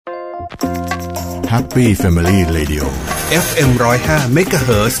Happy Family Radio FM 105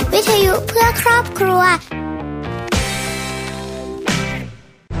 MHz วิทยุเพื่อครอบครัว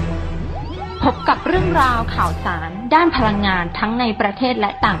พบกับเรื่องราวข่าวสารด้านพลังงานทั้งในประเทศแล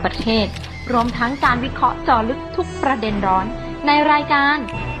ะต่างประเทศรวมทั้งการวิเคราะห์เจาะลึกทุกประเด็นร้อนในรายการ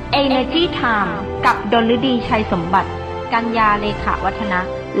Energy Time กับดลฤดีชัยสมบัติกัญญาเลขาวัฒนะ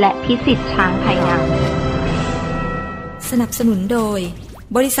และพิสิทธิ์ช้างไพงามสนับสนุนโดย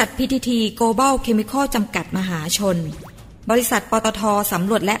บริษัท PTT Global Chemical จำกัดมหาชนบริษัทปตท.สำ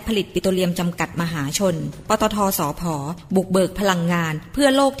รวจและผลิตปิโตรเลียมจำกัดมหาชนปตท.สผ.บุกเบิกพลังงานเพื่อ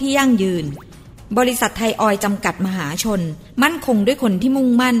โลกที่ยั่งยืนบริษัทไทยออยล์จำกัดมหาชนมั่นคงด้วยคนที่มุ่ง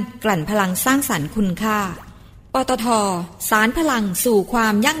มั่นกลั่นพลังสร้างสรรค์คุณค่าปตท.สารพลังสู่ควา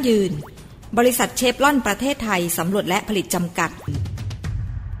มยั่งยืนบริษัทเชฟรอนประเทศไทยสำรวจและผลิตจำกัด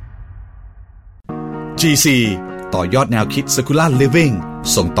GC ต่อยอดแนวคิด Circular Living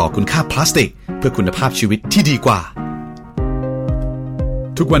ส่งต่อคุณค่าพลาสติกเพื่อคุณภาพชีวิตที่ดีกว่า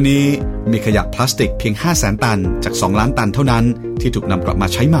ทุกวันนี้มีขยะพลาสติกเพียง 500,000 ตันจาก2ล้านตันเท่านั้นที่ถูกนำกลับมา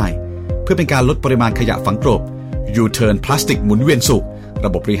ใช้ใหม่เพื่อเป็นการลดปริมาณขยะฝังกลบ U-Turn พลาสติกหมุนเวียนสุขร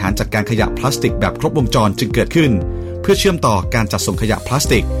ะบบบริหารจัดการขยะพลาสติกแบบครบวงจรจึงเกิดขึ้นเพื่อเชื่อมต่อการจัดส่งขยะพลาส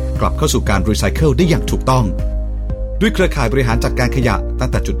ติกกลับเข้าสู่การรีไซเคิลได้อย่างถูกต้องด้วยเครือข่ายบริหารจัดการขยะตั้ง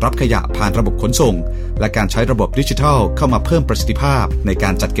แต่จุดรับขยะผ่านระบบขนส่งและการใช้ระบบดิจิทัลเข้ามาเพิ่มประสิทธิภาพในกา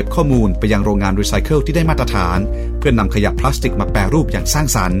รจัดเก็บข้อมูลไปยังโรงงานรีไซเคิลที่ได้มาตรฐานเพื่อนำขยะพลาสติกมาแปรรูปอย่างสร้าง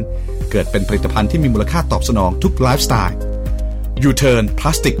สรรค์เกิดเป็นผลิตภัณฑ์ที่มีมูลค่าตอบสนองทุกไลฟ์สไตล์ U-Turn พล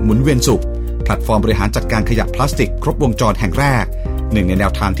าสติกหมุนเวียนสุขแพลตฟอร์มบริหารจัดการขยะพลาสติกครบวงจรแห่งแรกหนึ่งในแน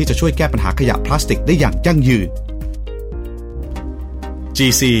วทางที่จะช่วยแก้ปัญหาขยะพลาสติกได้อย่างยั่งยืน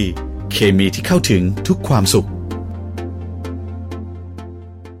GC เคมีที่เข้าถึงทุกความสุข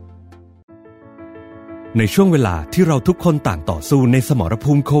ในช่วงเวลาที่เราทุกคนต่างต่อสู้ในสมร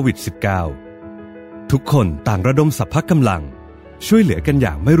ภูมิโควิด -19 ทุกคนต่างระดมสรรพกำลังช่วยเหลือกันอ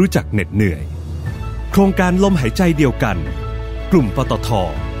ย่างไม่รู้จักเหน็ดเหนื่อยโครงการลมหายใจเดียวกันกลุ่มปตท.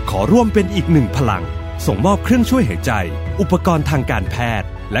ขอร่วมเป็นอีกหนึ่งพลังส่งมอบเครื่องช่วยหายใจอุปกรณ์ทางการแพทย์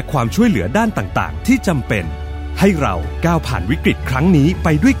และความช่วยเหลือด้านต่างๆที่จำเป็นให้เราก้าวผ่านวิกฤตครั้งนี้ไป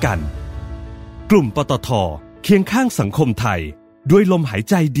ด้วยกันกลุ่มปตท.เคียงข้างสังคมไทยด้วยลมหาย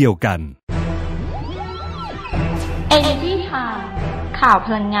ใจเดียวกันEnergy Time ข่าวพ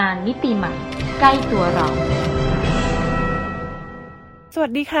ลังงานมิติใหม่ใกล้ตัวเราสวั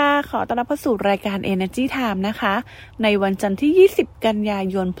สดีค่ะขอต้อนรับเข้าสู่รายการ Energy Time นะคะในวันจันทร์ที่20กันยา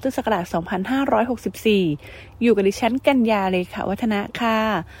ยนพุทธศักราช2564อยู่กับดิฉันกัญญาเลขาวัฒนะค่ะ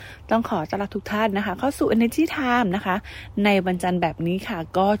ต้องขอต้อนรับทุกท่านนะคะเข้าสู่ Energy Time นะคะในวันจันทร์แบบนี้ค่ะ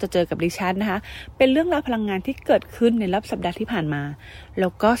ก็จะเจอกับดิฉันนะคะเป็นเรื่องราวพลังงานที่เกิดขึ้นในรอบสัปดาห์ที่ผ่านมาแล้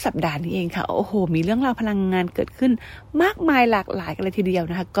วก็สัปดาห์นี้เองค่ะโอ้โหมีเรื่องราวพลังงานเกิดขึ้นมากมายหลากหลายกันเลยทีเดียว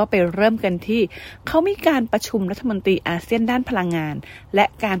นะคะก็ไปเริ่มกันที่เขามีการประชุมรัฐมนตรีอาเซียนด้านพลังงานและ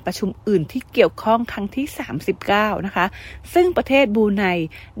การประชุมอื่นที่เกี่ยวข้องครั้งที่39นะคะซึ่งประเทศบรูไน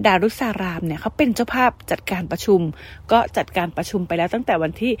ดารุสสารามเนี่ยเขาเป็นเจ้าภาพจัดการประชุมก็จัดการประชุมไปแล้วตั้งแต่วั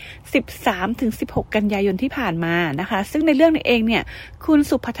นที่13-16 กันยายนที่ผ่านมานะคะซึ่งในเรื่องนี้เองเนี่ยคุณ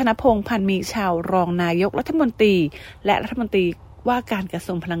สุพัฒนพงษ์พันธ์มีชาวรองนายกรัฐมนตรีและรัฐมนตรีว่าการกระท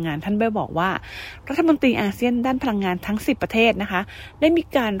รวงพลังงานท่านได้บอกว่ารัฐมนตรีอาเซียนด้านพลังงานทั้ง10ประเทศนะคะได้มี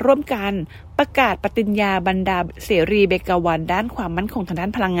การร่วมกันประกาศปฏิญญาบรรดาเสรีเบกาวันด้านความมั่นคงทางด้า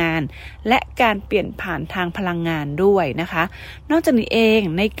นพลังงานและการเปลี่ยนผ่านทางพลังงานด้วยนะคะนอกจากนี้เอง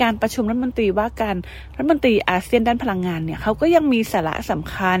ในการประชุมรัฐมนตรีว่าการรัฐมนตรีอาเซียนด้านพลังงานเนี่ยเขาก็ยังมีสาระส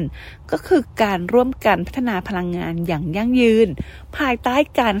ำคัญก็คือการร่วมกันพัฒนาพลังงานอย่างยั่งยืนภายใต้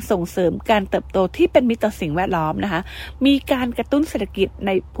การส่งเสริมการเติบโตที่เป็นมิตรต่อสิ่งแวดล้อมนะคะมีการกระตุ้นเศรษฐกิจใ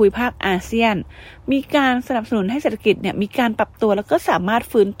นภูมิภาคอาเซียนมีการสนับสนุนให้เศรษฐกิจเนี่ยมีการปรับตัวแล้วก็สามารถ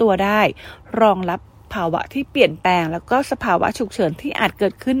ฟื้นตัวได้รองรับภาวะที่เปลี่ยนแปลงแล้วก็สภาวะฉุกเฉินที่อาจเกิ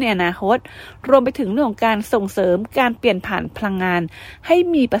ดขึ้นในอนาคตรวมไปถึงเรื่องของการส่งเสริมการเปลี่ยนผ่านพลังงานให้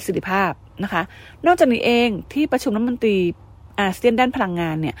มีประสิทธิภาพนะคะนอกจากนี้เองที่ประชุมรัฐมนตรีอาเซียนด้านพลังงา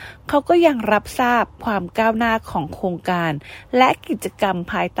นเนี่ยเขาก็ยังรับทราบความก้าวหน้าของโครงการและกิจกรรม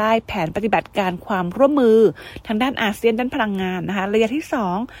ภายใต้แผนปฏิบัติการความร่วมมือทางด้านอาเซียนด้านพลังงานนะคะระยะที่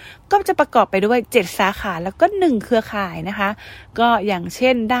2ก็จะประกอบไปด้วย7สาขาแล้วก็1เครือข่ายนะคะก็อย่างเช่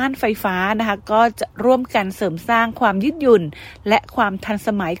นด้านไฟฟ้านะคะก็จะร่วมกันเสริมสร้างความยืดหยุ่นและความทันส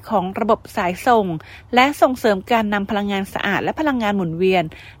มัยของระบบสายส่งและส่งเสริมการนำพลังงานสะอาดและพลังงานหมุนเวียน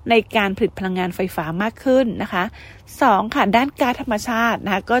ในการผลิตพลังงานไฟฟ้ามากขึ้นนะคะ2ค่ะด้านก๊าซธรรมชาติน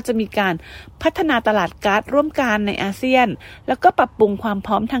ะคะก็จะมีการพัฒนาตลาดก๊าซร่วมกันในอาเซียนแล้วก็ปรับปรุงความพ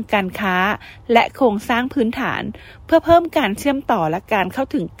ร้อมทางการค้าและโครงสร้างพื้นฐานเพื่อเพิ่มการเชื่อมต่อและการเข้า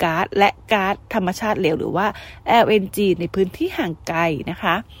ถึงก๊าซ สและก๊าซธรรมชาติเหลวหรือว่า LNG ในพื้นที่ห่างไกลนะค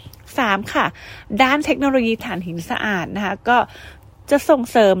ะ3ค่ะด้านเทคโนโลยีถ่านหินสะอาดนะคะก็จะส่ง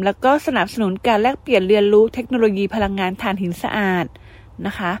เสริมแล้วก็สนับสนุนการแลกเปลี่ยนเรียนรู้เทคโนโลยีพลังงานถ่านหินสะอาดน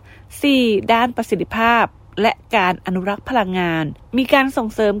ะคะ4ด้านประสิทธิภาพและการอนุรักษ์พลังงานมีการส่ง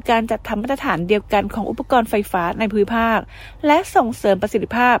เสริมการจัดทำมาตรฐานเดียวกันของอุปกรณ์ไฟฟ้าในภูมิภาคและส่งเสริมประสิทธิ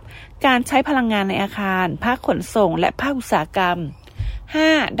ภาพการใช้พลังงานในอาคารภาคขนส่งและภาคอุตสาหกรรม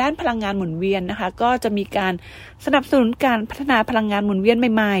5ด้านพลังงานหมุนเวียนนะคะก็จะมีการสนับสนุนการพัฒนาพลังงานหมุนเวียน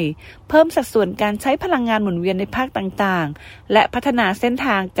ใหม่ๆเพิ่มสัดส่วนการใช้พลังงานหมุนเวียนในภาคต่างๆและพัฒนาเส้นท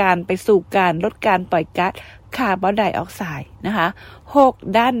างการไปสู่การลดการปล่อยก๊าซคาร์บอนไดออกไซด์นะคะ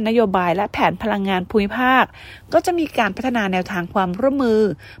6ด้านนโยบายและแผนพลังงานภูมิภาคก็จะมีการพัฒนาแนวทางความร่วมมือ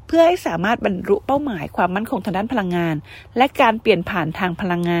เพื่อให้สามารถบรรลุเป้าหมายความมั่นคงทางด้านพลังงานและการเปลี่ยนผ่านทางพ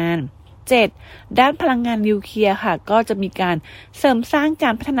ลังงาน7ด้านพลังงานนิวเคลียร์ค่ะก็จะมีการเสริมสร้างกา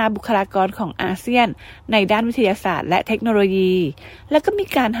รพัฒนาบุคลากรของอาเซียนในด้านวิทยาศาสตร์และเทคโนโลยีและก็มี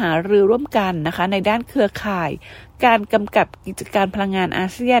การหารือร่วมกันนะคะในด้านเครือข่ายการกำกับกิจการพลังงานอา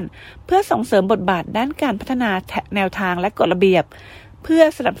เซียนเพื่อส่งเสริมบทบาทด้านการพัฒนาแนวทางและกฎระเบียบเพื่อ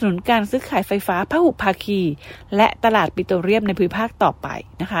สนับสนุนการซื้อขายไฟฟ้าพหุภาคีและตลาดปิโตรเลียมในภูมิภาคต่อไป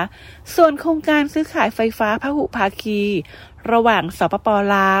นะคะส่วนโครงการซื้อขายไฟฟ้าพหุภาคีระหว่างสปป.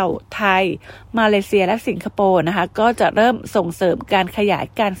ลาวไทยมาเลเซียและสิงคโปร์นะคะก็จะเริ่มส่งเสริมการขยาย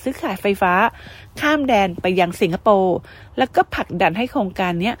การซื้อขายไฟฟ้าข้ามแดนไปยังสิงคโปร์แล้วก็ผลักดันให้โครงกา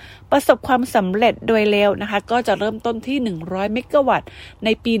รนี้ประสบความสำเร็จโดยเร็วนะคะก็จะเริ่มต้นที่100เมกะวัตต์ใน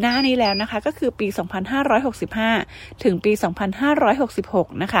ปีหน้านี้แล้วนะคะก็คือปี2565ถึงปี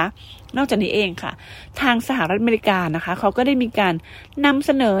2566นะคะนอกจากนี้เองค่ะทางสหรัฐอเมริกานะคะเขาก็ได้มีการนำเ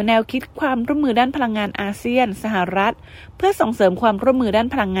สนอแนวคิดความร่วมมือด้านพลังงานอาเซียนสหรัฐเพื่อส่งเสริมความร่วมมือด้าน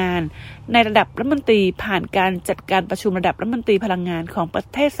พลังงานในระดับรัฐมนตรีผ่านการจัดการประชุมระดับรัฐมนตรีพลังงานของประ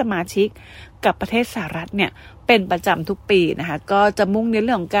เทศสมาชิกกับประเทศสหรัฐเนี่ยเป็นประจำทุกปีนะคะก็จะมุ่งในเ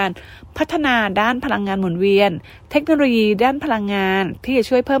รื่องของการพัฒนาด้านพลังงานหมุนเวียนเทคโนโลยีด้านพลังงานที่จะ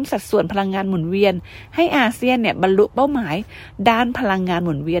ช่วยเพิ่มสัดส่วนพลังงานหมุนเวียนให้อาเซียนเนี่ยบรรลุเป้าหมายด้านพลังงานห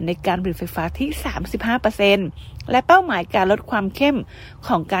มุนเวียนในการผลิตไฟฟ้าที่ 35% และเป้าหมายการลดความเข้มข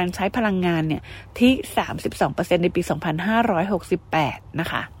องการใช้พลังงานเนี่ยที่ 32% ในปี 2568 นะ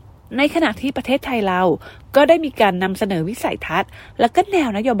คะในขณะที่ประเทศไทยเราก็ได้มีการนำเสนอวิสัยทัศน์และก็แนว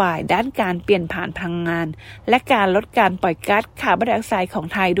นโยบายด้านการเปลี่ยนผ่านพลังงานและการลดการปล่อยก๊าซคาร์บอนไดออกไซด์ของ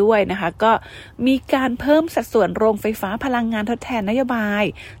ไทยด้วยนะคะก็มีการเพิ่มสัดส่วนโรงไฟฟ้าพลังงานทดแทนนโยบาย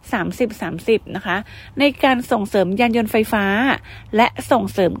 30-30 นะคะในการส่งเสริมยานยนต์ไฟฟ้าและส่ง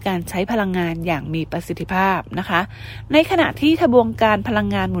เสริมการใช้พลังงานอย่างมีประสิทธิภาพนะคะในขณะที่ทบวงการพลัง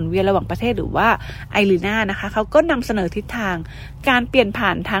งานหมุนเวียนระหว่างประเทศหรือว่าไอรีนานะคะเขาก็นำเสนอทิศทางการเปลี่ยนผ่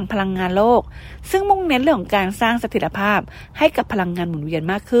านทางพลังงานโลกซึ่งมุ่งเน้นเรื่องของการสร้างเสถียรภาพให้กับพลังงานหมุนเวียน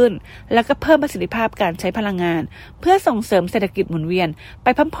มากขึ้นแล้วก็เพิ่มประสิทธิภาพการใช้พลังงานเพื่อส่งเสริมเศรษฐกิจหมุนเวียนไป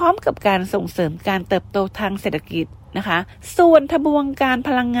พร้อมๆกับการส่งเสริมการเติบโตทางเศรษฐกิจนะคะส่วนทบวงการพ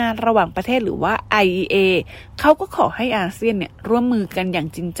ลังงานระหว่างประเทศหรือว่า IEA เขาก็ขอให้อาเซียนเนี่ยร่วมมือกันอย่าง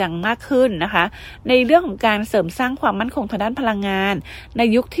จริงจังมากขึ้นนะคะในเรื่องของการเสริมสร้างความมั่นคงทางด้านพลังงานใน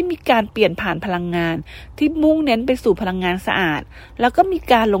ยุคที่มีการเปลี่ยนผ่านพลังงานที่มุ่งเน้นไปสู่พลังงานสะอาดแล้วก็มี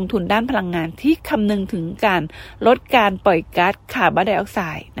การลงทุนด้านพลังงานที่คำนึงถึงการลดการปล่อยก๊าซคาร์บอนไดออกไซ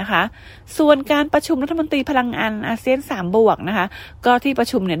ด์นะคะส่วนการประชุมรัฐมนตรีพลังงานอาเซียน3 บวกนะคะก็ที่ประ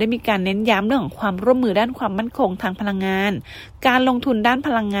ชุมเนี่ยได้มีการเน้นย้ำเรื่องของความร่วมมือด้านความมั่นคงทางพลังงานการลงทุนด้านพ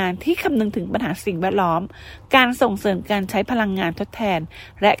ลังงานที่คำนึงถึงปัญหาสิ่งแวดล้อมการส่งเสริมการใช้พลังงานทดแทน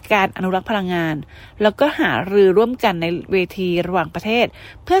และการอนุรักษ์พลังงานแล้วก็หารือร่วมกันในเวทีระหว่างประเทศ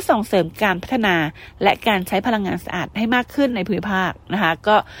เพื่อส่งเสริมการพัฒนาและการใช้พลังงานสะอาดให้มากขึ้นในภูมิภาคนะคะ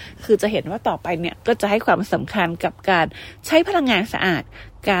ก็คือจะเห็นว่าต่อไปเนี่ยก็จะให้ความสำคัญกับการใช้พลังงานสะอาด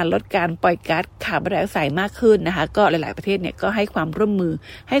การลดการปล่อยก๊าซคาร์บอนไดออกไซด์มากขึ้นนะคะก็หลายๆประเทศเนี่ยก็ให้ความร่วมมือ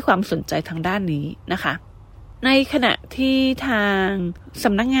ให้ความสนใจทางด้านนี้นะคะในขณะที่ทางส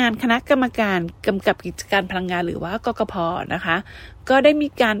ำนักงานคณะกรรมการกำกับกิจการพลังงานหรือว่ากกพ.นะคะก็ได้มี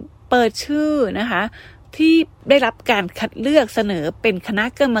การเปิดชื่อนะคะที่ได้รับการคัดเลือกเสนอเป็นคณะ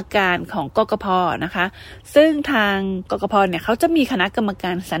กรรมการของกกพ.นะคะซึ่งทางกกพ.เนี่ยเขาจะมีคณะกรรมก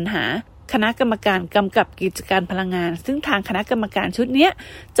ารสรรหาคณะกรรมการกำกับกิจการพลังงานซึ่งทางคณะกรรมการชุดนี้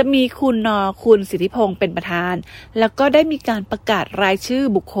จะมีคุณสิทธิพงษ์เป็นประธานแล้วก็ได้มีการประกาศรายชื่อ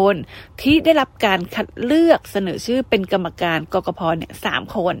บุคคลที่ได้รับการคัดเลือกเสนอชื่อเป็นกรรมการกกพ.เนี่ย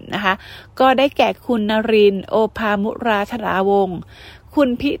3 คนนะคะก็ได้แก่คุณนรินทร์โอภามุราธราวงศ์คุณ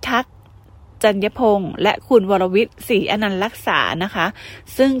พิทักษ์จัญญพงษ์และคุณวรวิทย์ศรีอนันต์รักษานะคะ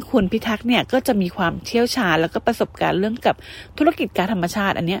ซึ่งคุณพิทักษ์เนี่ยก็จะมีความเชี่ยวชาญแล้วก็ประสบการณ์เรื่องกับธุรกิจก๊าซธรรมชา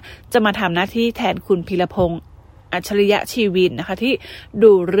ติอันเนี้ยจะมาทำหน้าที่แทนคุณพีรพงษ์ อัจฉริยะชีวินนะคะที่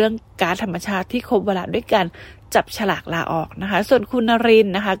ดูเรื่องก๊าซธรรมชาติที่ครบวาระด้วยการจับฉลากลาออกนะคะส่วนคุณนรินท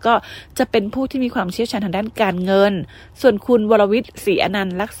ร์นะคะก็จะเป็นผู้ที่มีความเชี่ยวชาญทางด้านการเงินส่วนคุณวรวิทย์ศรีอนัน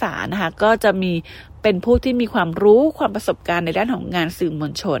ต์รักษานะคะก็จะมีเป็นผู้ที่มีความรู้ความประสบการณ์ในด้านของงานสื่อมว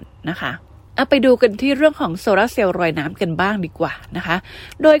ลชนนะคะเอาไปดูกันที่เรื่องของโซลาร์เซลล์ลอยน้ำกันบ้างดีกว่านะคะ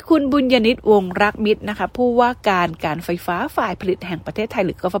โดยคุณบุญยนิตวงรักมิตรนะคะผู้ว่าการไฟฟ้าฝ่ายผลิตแห่งประเทศไทยห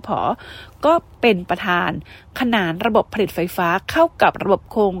รือกฟผ.ก็เป็นประธานขนานระบบผลิตไฟฟ้าเข้ากับระบบ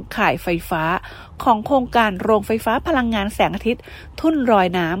โครงข่ายไฟฟ้าของโครงการโรงไฟฟ้าพลังงานแสงอาทิตย์ทุ่นลอย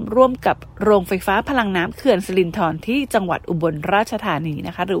น้ำร่วมกับโรงไฟฟ้าพลังน้ำเขื่อนสิรินธรที่จังหวัดอุบลราชธานีน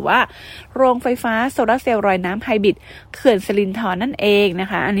ะคะหรือว่าโรงไฟฟ้าโซลาร์เซลล์ลอยน้ำไฮบริดเขื่อนสิรินธรนั่นเองนะ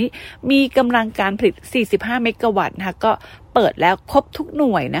คะอันนี้มีกำลังการผลิต45เมกะวัตต์นะคะก็เปิดแล้วครบทุกห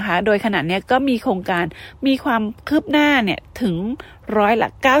น่วยนะคะโดยขณะนี้ก็มีโครงการมีความคืบหน้าเนี่ยถึง99.26%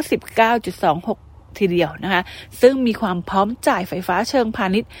ทีเดียวนะคะซึ่งมีความพร้อมจ่ายไฟฟ้าเชิงพา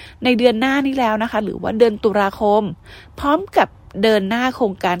ณิชย์ในเดือนหน้านี้แล้วนะคะหรือว่าเดือนตุลาคมพร้อมกับเดินหน้าโคร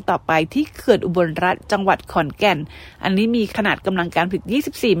งการต่อไปที่เขื่อนอุบลรัตน์จังหวัดขอนแก่นอันนี้มีขนาดกำลังการผลิต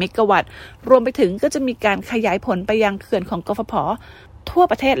24เมกะวัตต์รวมไปถึงก็จะมีการขยายผลไปยังเขื่อนของกฟผ.ทั่ว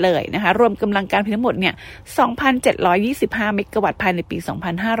ประเทศเลยนะคะรวมกำลังการผลิตทั้งหมดเนี่ย 2,725 เมกะวัตต์ภายในปี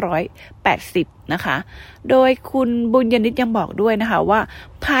 2580 นะคะโดยคุณบุญยนิตยังบอกด้วยนะคะว่า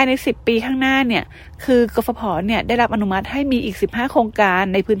ภายใน10ปีข้างหน้าเนี่ยคือกฟผ.เนี่ยได้รับอนุมัติให้มีอีก15โครงการ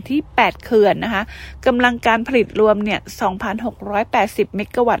ในพื้นที่8เขื่อนนะคะกำลังการผลิตรวมเนี่ย 2,680 เม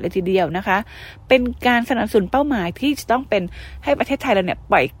กะวัตต์เลยทีเดียวนะคะเป็นการสนับสนุนเป้าหมายที่จะต้องเป็นให้ประเทศไทยเราเนี่ย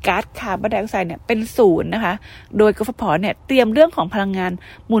ปล่อยก๊าซคาร์บอนไดออกไซด์เนี่ยเป็นศูนย์นะคะโดยกฟผ.เนี่ยเตรียมเรื่องของพลังงาน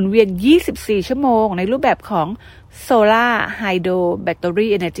หมุนเวียน24ชั่วโมงในรูปแบบของ Solar Hydro Battery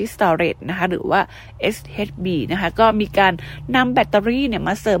Energy Storage นะคะหรือว่า SHB นะคะก็มีการนำแบตเตอรี่เนี่ยม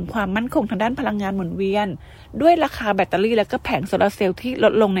าเสริมความมั่นคงทางด้านพลังงานหมุนเวียนด้วยราคาแบตเตอรี่และก็แผงโซลาร์เซลล์ที่ล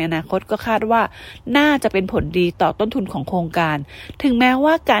ดลงในอนาคตก็คาดว่าน่าจะเป็นผลดีต่อต้นทุนของโครงการถึงแม้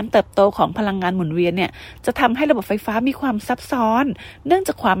ว่าการเติบโตของพลังงานหมุนเวียนเนี่ยจะทำให้ระบบไฟฟ้ามีความซับซ้อนเนื่องจ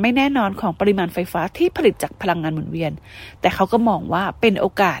ากความไม่แน่นอนของปริมาณไฟฟ้าที่ผลิตจากพลังงานหมุนเวียนแต่เขาก็มองว่าเป็นโอ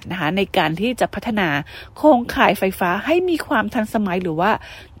กาสนะคะในการที่จะพัฒนาโครงข่ายไฟฟ้าให้มีความทันสมัยหรือว่า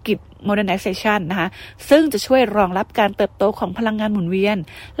กิจ modernization นะคะซึ่งจะช่วยรองรับการเติบโตของพลังงานหมุนเวียน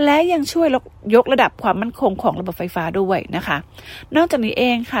และยังช่วยยกระดับความมั่นคงของระบบไฟฟ้าด้วยนะคะนอกจากนี้เอ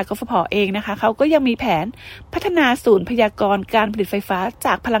งค่ะกฟผ.เองนะคะเขาก็ยังมีแผนพัฒนาศูนย์พยากรณ์การผลิตไฟฟ้าจ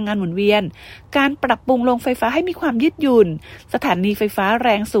ากพลังงานหมุนเวียนการปรับปรุงโรงไฟฟ้าให้มีความยืดหยุ่นสถานีไฟฟ้าแร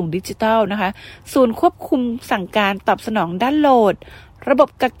งสูงดิจิทัลนะคะศูนย์ควบคุมสั่งการตอบสนองด้านโหลดระบบ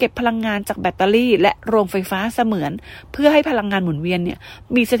กักเก็บพลังงานจากแบตเตอรี่และโรงไฟฟ้าเสมือนเพื่อให้พลังงานหมุนเวียนเนี่ย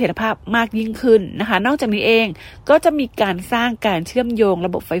มีเสถียรภาพมากยิ่งขึ้นนะคะนอกจากนี้เองก็จะมีการสร้างการเชื่อมโยงร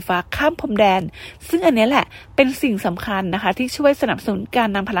ะบบไฟฟ้าข้ามพรมแดนซึ่งอันนี้แหละเป็นสิ่งสำคัญนะคะที่ช่วยสนับสนุนการ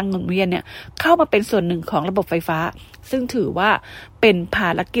นำพลังงานหมุนเวียนเนี่ยเข้ามาเป็นส่วนหนึ่งของระบบไฟฟ้าซึ่งถือว่าเป็นภา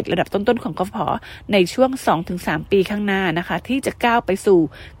รกิจระดับต้นๆของกฟผ.ในช่วง 2-3 ปีข้างหน้านะคะที่จะก้าวไปสู่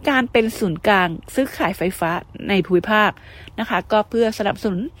การเป็นศูนย์กลางซื้อขายไฟฟ้าในภูมิภาคนะคะก็เพื่อสนับส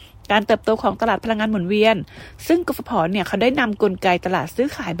นุนการเติบโตของตลาดพลังงานหมุนเวียนซึ่งกฟผ.เนี่ยเขาได้นำกลไกตลาดซื้อ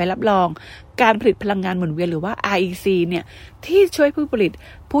ขายใบรับรองการผลิตพลังงานหมุนเวียนหรือว่า REC เนี่ยที่ช่วยผู้ผลิต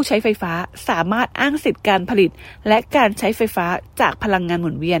ผู้ใช้ไฟฟ้าสามารถอ้างสิทธิการผลิตและการใช้ไฟฟ้าจากพลังงานห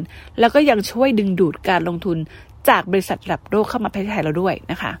มุนเวียนแล้วก็ยังช่วยดึงดูดการลงทุนจากบริษัทระดับโลกเข้ามาประเทศไทยเราด้วย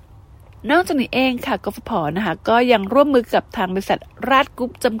นะคะนอกจากนี้เองค่ะกฟผ.นะคะก็ยังร่วมมือกับทางบริษัทราชกรุ๊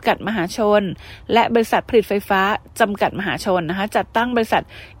ปจำกัดมหาชนและบริษัทผลิตไฟฟ้าจำกัดมหาชนนะคะจัดตั้งบริษัท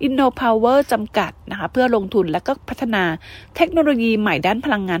InnoPower จำกัดนะคะเพื่อลงทุนและก็พัฒนาเทคโนโลยีใหม่ด้านพ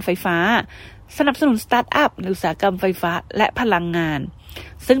ลังงานไฟฟ้าสนับสนุนสตาร์ทอัพในอุตสาหกรรมไฟฟ้าและพลังงาน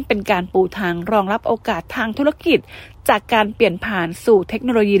ซึ่งเป็นการปูทางรองรับโอกาสทางธุรกิจจากการเปลี่ยนผ่านสู่เทคโน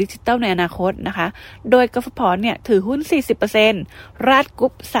โลยีดิจิทัลในอนาคตนะคะโดยกฟผ.เนี่ยถือหุ้น 40% ราชก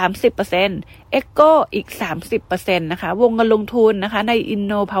รุ๊ป 30% Echo อีก 30% นะคะวงเงินลงทุนนะคะใน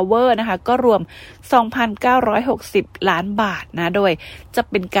InnoPower นะคะก็รวม 2,960 ล้านบาทนะโดยจะ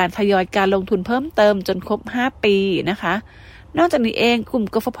เป็นการทยอยการลงทุนเพิ่มเติมจนครบ5ปีนะคะนอกจากนี้เองกลุ่ม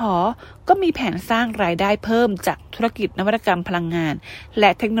กฟผ.ก็มีแผนสร้างรายได้เพิ่มจากธุรกิจนวัตกรรมพลังงานและ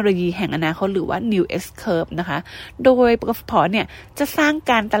เทคโนโลยีแห่งอนาคตหรือว่า New S-Curve นะคะโดยกฟผ.เนี่ยจะสร้าง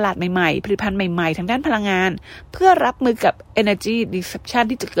การตลาดใหม่ๆผลิตภัณฑ์ใหม่ๆทางด้านพลังงานเพื่อรับมือกับ Energy Disruption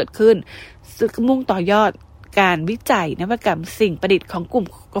ที่จะเกิดขึ้นซึ่งมุ่งต่อยอดการวิจัยนวัตกรรมสิ่งประดิษฐ์ของกลุ่ม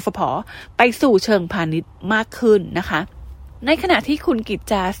กฟผ.ไปสู่เชิงพาณิชย์มากขึ้นนะคะในขณะที่คุณกิจ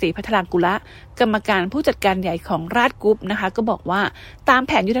จาศรีพัทรางกุละ กรรมการผู้จัดการใหญ่ของราชกรุ๊ปนะคะก็บอกว่าตามแ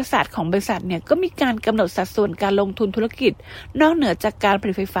ผนยุทธศาสตร์ของบริษัทเนี่ยก็มีการกำหนดสัดส่วนการลงทุนธุรกิจนอกเหนือจากการผ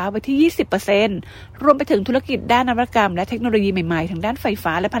ลิตไฟฟ้าไว้ที่ 20% รวมไปถึงธุรกิจด้านนวัตกรรมและเทคโนโลยีใหม่ๆทางด้านไฟ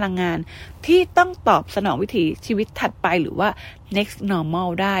ฟ้าและพลังงานที่ต้องตอบสนองวิถีชีวิตถัดไปหรือว่า next normal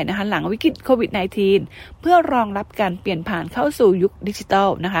ได้นะคะหลังวิกฤตโควิด -19 เพื่อรองรับการเปลี่ยนผ่านเข้าสู่ยุคดิจิทัล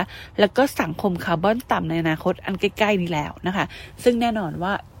นะคะแล้วก็สังคมคาร์บอนต่ำในอนาคตอันใกล้ๆนี้แล้วนะคะซึ่งแน่นอน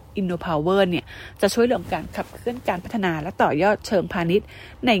ว่าInnoPower เนี่ยจะช่วยเรื่องการขับเคลื่อนการพัฒนาและต่อยอดเชิงพาณิชย์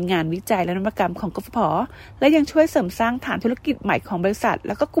ในงานวิจัยและนวัตกรรมของกฟผ.และยังช่วยเสริมสร้างฐานธุรกิจใหม่ของบริษัทแ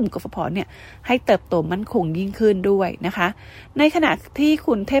ล้วก็กลุ่มกฟผ.เนี่ยให้เติบโตมั่นคงยิ่งขึ้นด้วยนะคะในขณะที่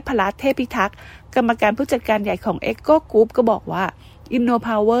คุณเทพรัตน์เทพพิทักษ์กรรมการผู้จัดการใหญ่ของ Echo Group ก็บอกว่า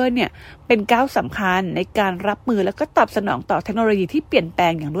InnoPower เนี่ยเป็นก้าวสำคัญในการรับมือและก็ตอบสนองต่อเทคโนโลยีที่เปลี่ยนแปล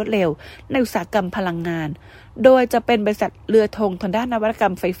งอย่างรวดเร็วในอุตสาหกรรมพลังงานโดยจะเป็นบริษัทเรือธงทางด้านนวัตกร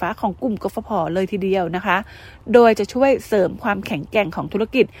รมไฟฟ้าของกลุ่มกฟผ.เลยทีเดียวนะคะโดยจะช่วยเสริมความแข็งแกร่งของธุร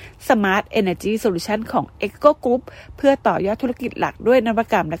กิจ Smart Energy Solution ของ Echo Group เพื่อต่อยอดธุรกิจหลักด้วยนวัต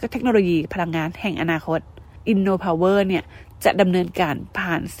กรรมและก็เทคโนโลยีพลังงานแห่งอนาคต InnoPower เนี่ยจะดำเนินการ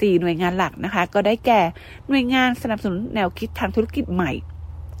ผ่าน4หน่วยงานหลักนะคะก็ได้แก่หน่วยงานสนับสนุนแนวคิดทางธุรกิจใหม่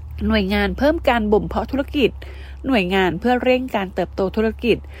หน่วยงานเพิ่มการบ่มเพาะธุรกิจหน่วยงานเพื่อเร่งการเติบโตธุร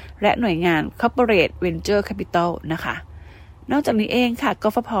กิจและหน่วยงาน Corporate Venture Capital นะคะนอกจากนี้เองค่ะก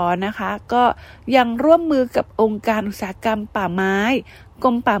ฟผ.นะคะก็ยังร่วมมือกับองค์การอุตสาหกรรมป่าไม้กร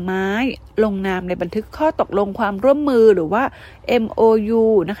มป่าไม้ลงนามในบันทึกข้อตกลงความร่วมมือหรือว่า MOU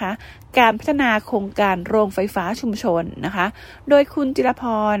นะคะการพัฒนาโครงการโรงไฟฟ้าชุมชนนะคะโดยคุณจิรพ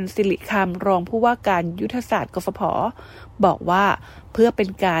รศิริคำรองผู้ว่าการยุทธศาสตร์กฟผ.บอกว่าเพื่อเป็น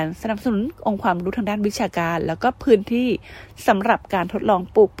การสนับสนุนองค์ความรู้ทางด้านวิชาการแล้วก็พื้นที่สำหรับการทดลอง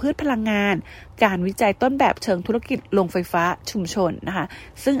ปลูกพืชพลังงานการวิจัยต้นแบบเชิงธุรกิจโรงไฟฟ้าชุมชนนะคะ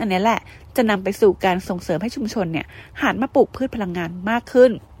ซึ่งอันนี้แหละจะนำไปสู่การส่งเสริมให้ชุมชนเนี่ยหันมาปลูกพืชพลังงานมากขึ้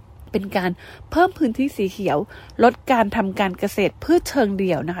นเป็นการเพิ่มพื้นที่สีเขียวลดการทำการเกษตรพืชเชิงเ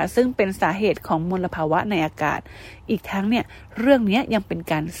ดี่ยวนะคะซึ่งเป็นสาเหตุของมลภาวะในอากาศอีกทั้งเนี่ยเรื่องนี้ยังเป็น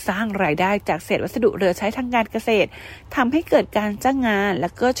การสร้างรายได้จากเศษวัสดุเหลือใช้ทางการเกษตรทำให้เกิดการจ้างงานและ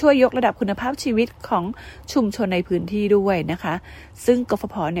ก็ช่วยยกระดับคุณภาพชีวิตของชุมชนในพื้นที่ด้วยนะคะซึ่งกฟ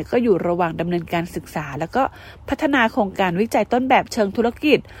ผ.เนี่ยก็อยู่ระหว่างดำเนินการศึกษาแล้วก็พัฒนาโครงการวิจัยต้นแบบเชิงธุร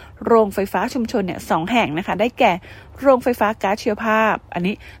กิจโรงไฟฟ้าชุมชนเนี่ย2แห่งนะคะได้แก่โรงไฟฟ้าก๊าซชีวภาพอัน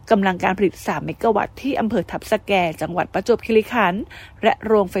นี้กำลังการผลิต3เมกะวัตต์ที่อำเภอทับสแกจังหวัดประจวบคีรีขันธ์และ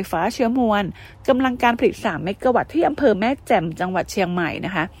โรงไฟฟ้าเชื้อมวลกำลังการผลิต3เมกะวัตต์ที่อำเภอแม่แจ่มจังหวัดเชียงใหม่น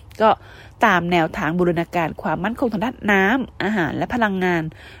ะคะก็ตามแนวทางบูรณาการความมั่นคงทางด้านน้ำอาหารและพลังงาน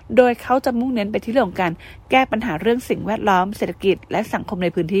โดยเขาจะมุ่งเน้นไปที่เรื่องของการแก้ปัญหาเรื่องสิ่งแวดล้อมเศรษฐกิจและสังคมใน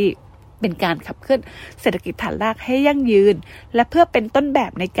พื้นที่เป็นการขับเคลื่อนเศรษฐกิจฐานรากให้ยั่งยืนและเพื่อเป็นต้นแบ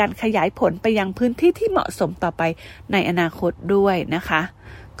บในการขยายผลไปยังพื้นที่ที่เหมาะสมต่อไปในอนาคตด้วยนะคะ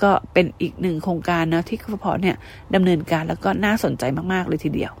ก็เป็นอีกหนึ่งโครงการนะที่กฟผ.เนี่ยดำเนินการแล้วก็น่าสนใจมากๆเลยที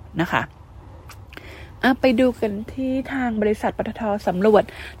เดียวนะคะไปดูกันที่ทางบริษัทปตท.สำรวจ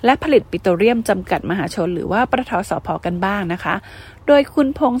และผลิตปิโตรเลียมจำกัดมหาชนหรือว่าปตท.สผ.กันบ้างนะคะโดยคุณ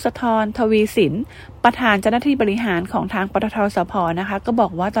พงศธรทวีสินประธานเจ้าหน้าที่บริหารของทางปตท.สผ.นะคะก็บอ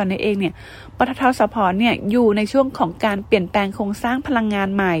กว่าตอนนี้เองเนี่ยปตท.สผ.เนี่ยอยู่ในช่วงของการเปลี่ยนแปลงโครงสร้างพลังงาน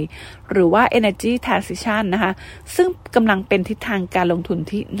ใหม่หรือว่า Energy Transition นะคะซึ่งกำลังเป็นทิศทางการลงทุน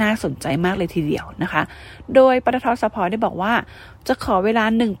ที่น่าสนใจมากเลยทีเดียวนะคะโดยปตท.สผ.ได้บอกว่าจะขอเวลา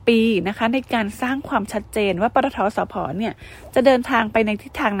1ปีนะคะในการสร้างความชัดเจนว่าปตท.สผ.เนี่ยจะเดินทางไปในทิ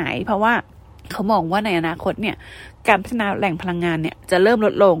ศทางไหนเพราะว่าเขามองว่าในอนาคตเนี่ยการพัฒนาแหล่งพลังงานเนี่ยจะเริ่มล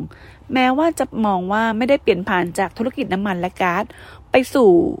ดลงแม้ว่าจะมองว่าไม่ได้เปลี่ยนผ่านจากธุรกิจน้ำมันและก๊าซไปสู่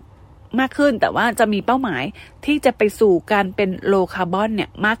มากขึ้นแต่ว่าจะมีเป้าหมายที่จะไปสู่การเป็นโลคาร์บอนเนี่ย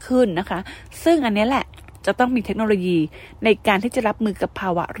มากขึ้นนะคะซึ่งอันนี้แหละจะต้องมีเทคโนโลยีในการที่จะรับมือกับภา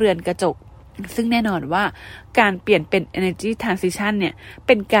วะเรือนกระจกซึ่งแน่นอนว่าการเปลี่ยนเป็น Energy Transition เนี่ยเ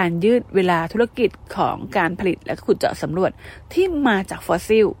ป็นการยืดเวลาธุรกิจของการผลิตและขุดเจาะสำรวจที่มาจากฟอส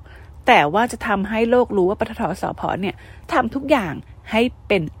ซิลแต่ว่าจะทำให้โลกรู้ว่าปตท.สผ.เนี่ยทำทุกอย่างให้เ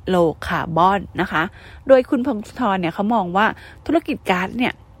ป็นโลคาร์บอนนะคะโดยคุณพงศธรเนี่ยเขามองว่าธุรกิจก๊าซเนี่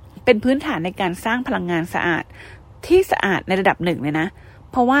ยเป็นพื้นฐานในการสร้างพลังงานสะอาดที่สะอาดในระดับหนึ่งเลยนะ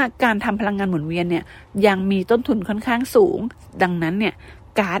เพราะว่าการทำพลังงานหมุนเวียนเนี่ยยังมีต้นทุนค่อนข้างสูงดังนั้นเนี่ย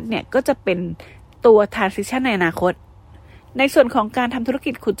ก๊าซเนี่ยก็จะเป็นตัว transition ในอนาคตในส่วนของการทำธุร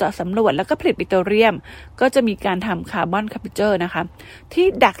กิจขุดเจาะสำรวจแล้วก็ผลิตปิโตรเลียมก็จะมีการทำคาร์บอนแคปเจอร์นะคะที่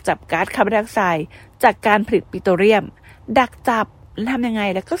ดักจับก๊าซคาร์บอนไดออกไซด์จากการผลิตปิโตรเลียมดักจับทำยังไง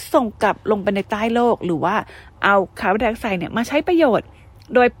แล้วก็ส่งกลับลงไปในใต้โลกหรือว่าเอาคาร์บอนไดออกไซด์เนี่ยมาใช้ประโยชน์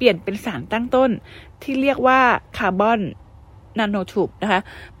โดยเปลี่ยนเป็นสารตั้งต้นที่เรียกว่าคาร์บอน นาโนทูบนะคะ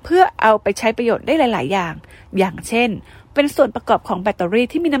เพื่อเอาไปใช้ประโยชน์ได้หลายๆอย่างเช่นเป็นส่วนประกอบของแบตเตอรี่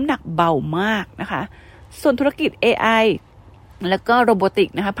ที่มีน้ำหนักเบามากนะคะส่วนธุรกิจ AI แล้วก็โรบอติก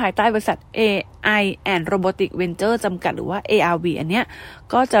นะคะภายใต้บริษัท AI and Robotic Venture จำกัดหรือว่า ARV อันเนี้ย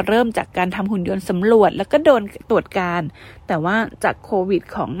ก็จะเริ่มจากการทำหุ่นยนต์สำรวจแล้วก็โดนตรวจการแต่ว่าจากโควิด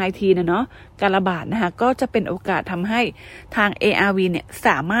ของ-19เนาะการระบาดนะคะก็จะเป็นโอกาสทำให้ทาง ARV เนี่ยส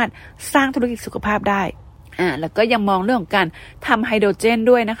ามารถสร้างธุรกิจสุขภาพได้แล้วก็ยังมองเรื่องของการทำไฮโดรเจน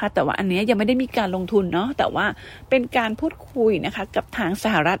ด้วยนะคะแต่ว่าอันนี้ยังไม่ได้มีการลงทุนเนาะแต่ว่าเป็นการพูดคุยนะคะกับทางส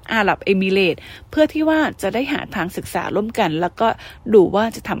หรัฐอาหรับเอมิเรตส์เพื่อที่ว่าจะได้หาทางศึกษาร่วมกันแล้วก็ดูว่า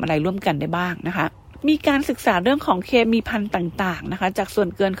จะทำอะไรร่วมกันได้บ้างนะคะมีการศึกษาเรื่องของเคมีภัณฑ์ต่างๆนะคะจากส่วน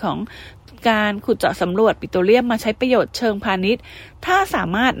เกินของการขุดเจาะสำรวจปิโตรเลียมมาใช้ประโยชน์เชิงพาณิชย์ถ้าสา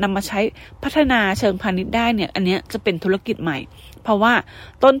มารถนำมาใช้พัฒนาเชิงพาณิชย์ได้เนี่ยอันนี้จะเป็นธุรกิจใหม่เพราะว่า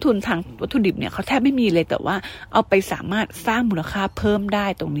ต้นทุนทางวัตถุดิบเนี่ยเขาแทบไม่มีเลยแต่ว่าเอาไปสามารถสร้างมูลค่าเพิ่มได้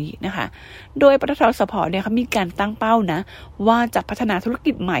ตรงนี้นะคะโดยปตท.สผ.เนี่ยเขามีการตั้งเป้านะว่าจะพัฒนาธุร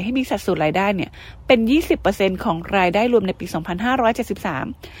กิจใหม่ให้มีสัดส่วนรายได้เนี่ยเป็น 20% ของรายได้รวมในปี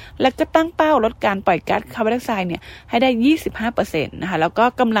 2573 แล้วก็ตั้งเป้าลดการปล่อยก๊าซคาร์บอนไดออกไซด์เนี่ยให้ได้ 25% นะคะแล้วก็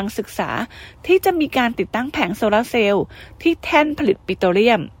กำลังศึกษาที่จะมีการติดตั้งแผงโซลาร์เซลล์ที่แท่นผลิตปิโตรเลี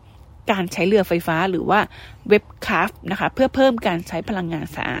ยมการใช้เรือไฟฟ้าหรือว่าเว็บคราฟต์นะคะเพื่อเพิ่มการใช้พลังงาน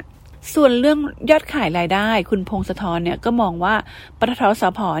สะอาดส่วนเรื่องยอดขายรายได้คุณพงศธรเนี่ยก็มองว่าปตท.ส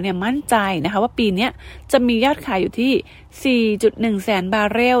ผ.เนี่ยมั่นใจนะคะว่าปีนี้จะมียอดขายอยู่ที่ 4.1 แสนบา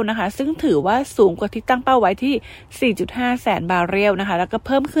ร์เรลนะคะซึ่งถือว่าสูงกว่าที่ตั้งเป้าไว้ที่ 4.5 แสนบาร์เรลนะคะแล้วก็เ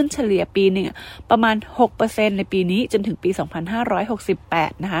พิ่มขึ้นเฉลี่ยปีนึงประมาณ 6% ในปีนี้จนถึงปี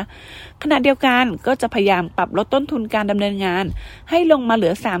 2568 นะคะขณะเดียวกันก็จะพยายามปรับลดต้นทุนการดำเนินงานให้ลงมาเหลื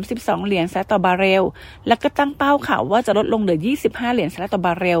อ32เหรียญสหรัฐต่อบาร์เรลแล้วก็ตั้งเป้าค่ะว่าจะลดลงเหลือ25เหรียญสหรัฐต่อบ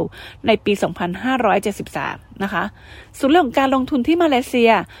าร์เรลในปี 2573 นะคะส่วนเรื่องของการลงทุนที่มาเลเซี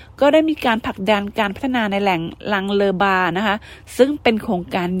ยก็ได้มีการผลักดันการพัฒนาในแหล่งลังเลอบานะคะซึ่งเป็นโครง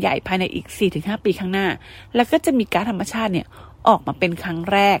การใหญ่ภายในอีก 4-5 ปีข้างหน้าแล้วก็จะมีก๊าซธรรมชาติเนี่ยออกมาเป็นครั้ง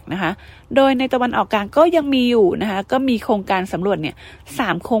แรกนะคะโดยในตะวันออกกลางก็ยังมีอยู่นะคะก็มีโครงการสำรวจเนี่ย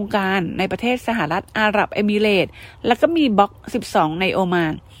3โครงการในประเทศสหรัฐอาหรับเอมิเรตส์แล้วก็มีบล็อก12ในโอมา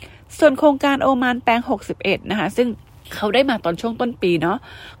นส่วนโครงการโอมานแปลง61นะคะซึ่งเขาได้มาตอนช่วงต้นปีเนาะ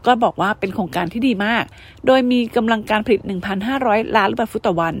ก็บอกว่าเป็นโครงการที่ดีมากโดยมีกำลังการผลิต 1,500 ล้านลูกบาศก์ฟุต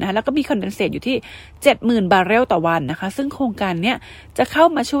ต่อวันนะคะแล้วก็มีคอนเดนเซตอยู่ที่ 70,000 บาร์เรลต่อวันนะคะซึ่งโครงการเนี้ยจะเข้า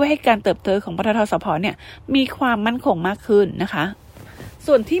มาช่วยให้การเติบโตของปตท.สผ.เนี่ยมีความมั่นคงมากขึ้นนะคะ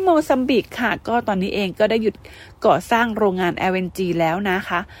ส่วนที่โมซัมบิกค่ะก็ตอนนี้เองก็ได้หยุดก่อสร้างโรงงาน LNG แล้วนะค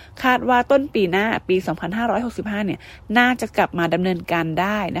ะคาดว่าต้นปีหน้าปี 2565 เนี่ยน่าจะกลับมาดำเนินการไ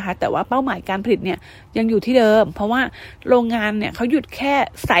ด้นะคะแต่ว่าเป้าหมายการผลิตเนี่ยยังอยู่ที่เดิมเพราะว่าโรงงานเนี่ยเขาหยุดแค่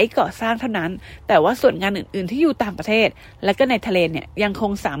ไซต์ก่อสร้างเท่านั้นแต่ว่าส่วนงานอื่นๆที่อยู่ต่างประเทศและก็ในทะเลเนี่ยยังค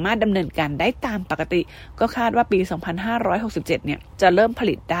งสามารถดำเนินการได้ตามปกติก็คาดว่าปี 2567 เนี่ยจะเริ่มผ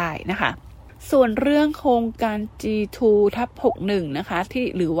ลิตได้นะคะส่วนเรื่องโครงการ G2/61 นะคะที่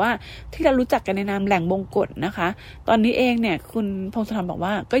หรือว่าที่เรารู้จักกันในนามแหล่งบงกฎนะคะตอนนี้เองเนี่ยคุณพงศธรบอก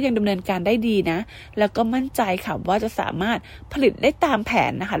ว่าก็ยังดำเนินการได้ดีนะแล้วก็มั่นใจค่ะว่าจะสามารถผลิตได้ตามแผ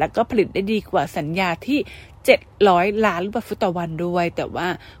นนะคะแล้วก็ผลิตได้ดีกว่าสัญญาที่700 ล้านลูกบาศก์ฟุตต่อวันด้วยแต่ว่า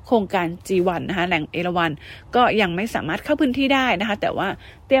โครงการ G1 นะคะแหล่งเอราวัณก็ยังไม่สามารถเข้าพื้นที่ได้นะคะแต่ว่า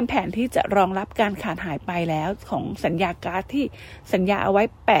เตรียมแผนที่จะรองรับการขาดหายไปแล้วของสัญญาก๊าซที่สัญญาเอาไว้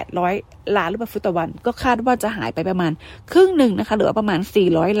800 ล้านลูกบาศก์ฟุตต่อวันก็คาดว่าจะหายไปประมาณครึ่งหนึ่งนะคะเหลือประมาณ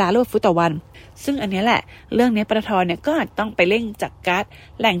400 ล้านลูกบาศก์ฟุตต่อวันซึ่งอันนี้แหละเรื่องนี้ปตท.เนี่ยก็อาจต้องไปเร่งจากก๊าซ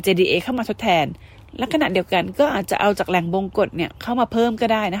แหล่ง JDA เข้ามาทดแทนและขณะเดียวกันก็อาจจะเอาจากแหล่งบงกฎเนี่ยเข้ามาเพิ่มก็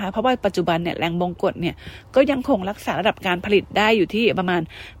ได้นะคะเพราะว่าปัจจุบันเนี่ยแหล่งบงกฎเนี่ยก็ยังคงรักษาระดับการผลิตได้อยู่ที่ประมาณ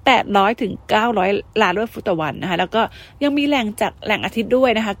800 ถึง 900 ล้านลูกบาศก์ฟุตต่อวันนะคะแล้วก็ยังมีแหล่งจากแหล่งอาทิตย์ด้วย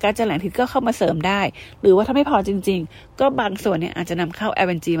นะคะก๊าซจากแหล่งอาทิตย์ก็เข้ามาเสริมได้หรือว่าถ้าไม่พอจริงๆก็บางส่วนเนี่ยอาจจะนำเข้า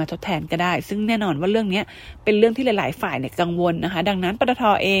LNG มาทดแทนก็ได้ซึ่งแน่นอนว่าเรื่องนี้เป็นเรื่องที่หลายๆฝ่ายเนี่ยกังวลนะคะดังนั้นปตท.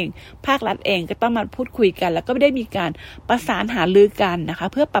เองภาครัฐเองก็ต้องมาพูดคุยกันแล้วก็ได้มีการประสานหารือกันนะคะ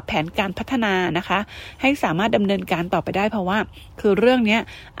เพื่อปรับแผนการพัฒนานะคะให้สามารถดำเนินการต่อไปได้เพราะว่าคือเรื่องนี้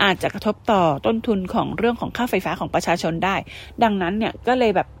อาจจะกระทบต่อต้นทุนของเรื่องของค่าไฟฟ้าของประชาชนได้ดังนั้นเนี่ยก็เล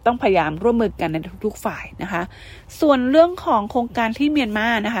ยแบบต้องพยายามร่วมมือกันในทุกๆฝ่ายนะคะส่วนเรื่องของโครงการที่เมียนมา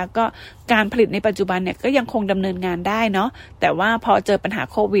นะคะก็การผลิตในปัจจุบันเนี่ยก็ยังคงดำเนินงานได้เนาะแต่ว่าพอเจอปัญหา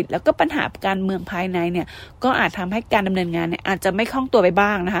โควิดแล้วก็ปัญหาการเมืองภายในเนี่ยก็อาจทำให้การดำเนินงานเนี่ยอาจจะไม่คล่องตัวไปบ้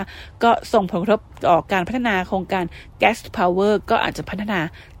างนะคะก็ส่งผลกระทบต่อการพัฒนาโครงการ Gas to Power ก็อาจจะพัฒนา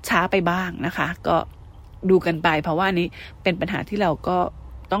ช้าไปบ้างนะคะก็ดูกันไปเพราะว่านี้เป็นปัญหาที่เราก็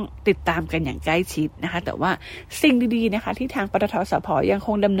ต้องติดตามกันอย่างใกล้ชิดนะคะแต่ว่าสิ่งดีๆนะคะที่ทางปตท.สผ.ยังค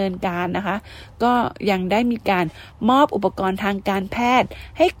งดำเนินการนะคะก็ยังได้มีการมอบอุปกรณ์ทางการแพทย์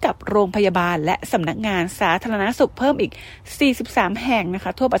ให้กับโรงพยาบาลและสำนักงานสาธารณสุขเพิ่มอีก43แห่งนะค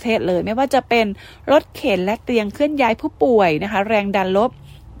ะทั่วประเทศเลยไม่ว่าจะเป็นรถเข็นและเตียงเคลื่อนย้ายผู้ป่วยนะคะแรงดันลบ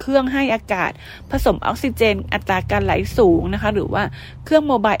เครื่องให้อากาศผสมออกซิเจนอัตราการไหลสูงนะคะหรือว่าเครื่อง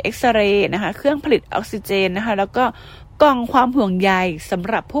โมบายเอ็กซเรย์นะคะเครื่องผลิตออกซิเจนนะคะแล้วก็กล่องความห่วงใยสำ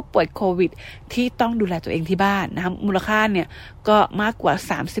หรับผู้ป่วยโควิดที่ต้องดูแลตัวเองที่บ้านนะคะมูลค่าเนี่ยก็มากกว่า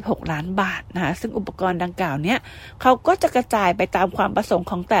36ล้านบาทนะคะซึ่งอุปกรณ์ดังกล่าวเนี้ยเขาก็จะกระจายไปตามความประสงค์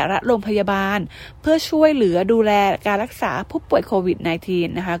ของแต่ละโรงพยาบาลเพื่อช่วยเหลือดูแลการรักษาผู้ป่วยโควิด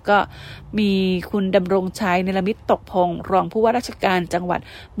 -19 นะคะก็มีคุณดำรงชัยเนรมิตตกพงศ์รองผู้ว่าราชการจังหวัด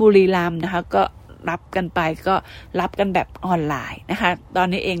บุรีรัมย์นะคะก็รับกันไปก็รับกันแบบออนไลน์นะคะตอน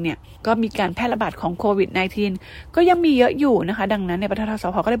นี้เองเนี่ยก็มีการแพร่ระบาดของโควิด -19 ก็ยังมีเยอะอยู่นะคะดังนั้นในปตท.ส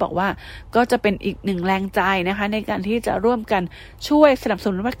ผ.ก็ได้บอกว่าก็จะเป็นอีกหนึ่งแรงใจนะคะในการที่จะร่วมกันช่วยสนับส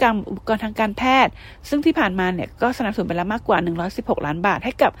นุนนวัตกรรมอุปกรณ์ทางการแพทย์ซึ่งที่ผ่านมาเนี่ยก็สนับสนุนไปแล้วมากกว่า116ล้านบาทใ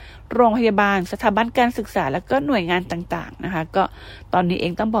ห้กับโรงพยาบาลสถาบันการศึกษาและก็หน่วยงานต่างๆนะคะก็ตอนนี้เอ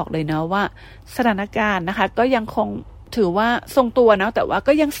งต้องบอกเลยเนาะว่าสถานการณ์นะคะก็ยังคงถือว่าทรงตัวนะแต่ว่า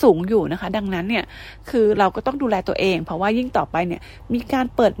ก็ยังสูงอยู่นะคะดังนั้นเนี่ยคือเราก็ต้องดูแลตัวเองเพราะว่ายิ่งต่อไปเนี่ยมีการ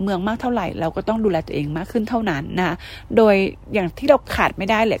เปิดเมืองมากเท่าไหร่เราก็ต้องดูแลตัวเองมากขึ้นเท่านั้นนะโดยอย่างที่เราขาดไม่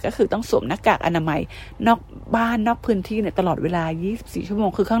ได้เลยก็คือต้องสวมหน้ากากอนามัยนอกบ้านนอกพื้นที่เนี่ยตลอดเวลา24ชั่วโมง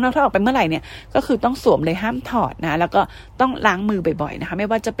คือข้างนอกถ้าออกไปเมื่อไหร่เนี่ยก็คือต้องสวมเลยห้ามถอดนะแล้วก็ต้องล้างมือบ่อยๆนะคะไม่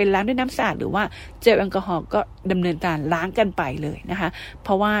ว่าจะเป็นล้างด้วยน้ำสะอาดหรือว่าเจลแอลกอฮอล์ก็ดำเนินการล้างกันไปเลยนะคะเพ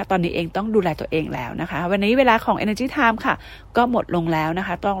ราะว่าตอนนี้เองต้องดูแลตัวเองแล้วนะคะวันนี้เวลาของ Energy Time ค่ะก็หมดลงแล้วนะค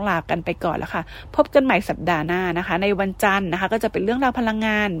ะต้องลากันไปก่อนแล้วค่ะพบกันใหม่สัปดาห์หน้านะคะในวันจันทร์นะคะก็จะเป็นเรื่องราวพลังง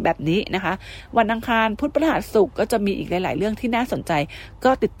านแบบนี้นะคะวันอังคารพุธพฤหัสศุกร์ก็จะมีอีกหลายๆเรื่องที่น่าสนใจก็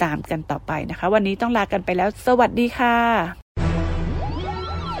ติดตามกันต่อไปนะคะวันนี้ต้องลากันไปแล้วสวัสดีค่ะ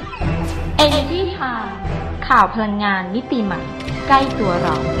Energy Time ข่าวพลังงานมิติใหม่ใกล้ตัวเร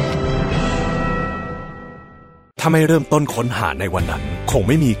าถ้าไม่เริ่มต้นค้นหาในวันนั้นคงไ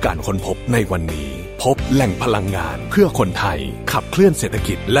ม่มีการค้นพบในวันนี้พบแหล่งพลังงานเพื่อคนไทยขับเคลื่อนเศรษฐ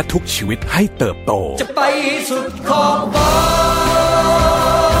กิจและทุกชีวิตให้เติบโตจะไปสุดขอบฟ้า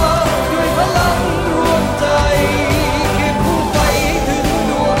ด้วยพลังรวมใจคือผู้ไปถึง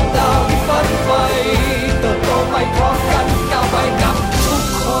ดวงดาวที่ฝันใฝ่เติบโตไปพร้อมกันก้าวไปกับทุก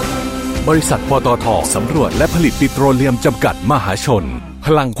คนบริษัทปตท.สำรวจและผลิตปิโตรเลียมจำกัดมหาชนพ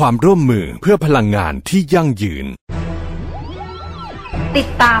ลังความร่วมมือเพื่อพลังงานที่ยั่งยืนติด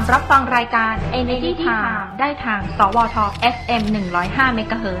ตามรับฟังรายการ Energy Time ได้ทางสวท FM 105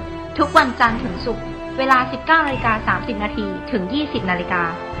 MHz ทุกวันจันทร์ถึงศุกร์เวลา 19:30 น. ถึง 20:00 น.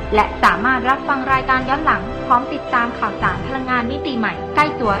 และสามารถรับฟังรายการย้อนหลังพร้อมติดตามข่าวสารพลังงานมิติใหม่ใกล้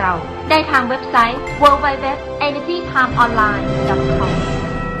ตัวเราได้ทางเว็บไซต์ www.energytimeonline.com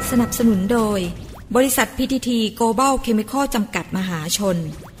สนับสนุนโดยบริษัท PTT Global Chemical จำกัดมหาชน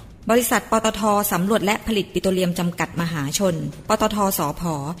บริษัทปตท.สำรวจและผลิตปิโตรเลียมจำกัดมหาชนปตท.สผ.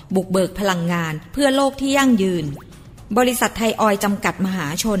บุกเบิกพลังงานเพื่อโลกที่ยั่งยืนบริษัทไทยออยล์จำกัดมหา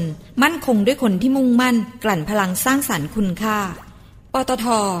ชนมั่นคงด้วยคนที่มุ่งมั่นกลั่นพลังสร้างสรรค์คุณค่าปตท.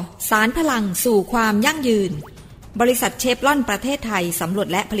สารพลังสู่ความยั่งยืนบริษัทเชฟรอนประเทศไทยสำรวจ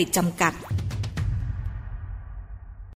และผลิตจำกัด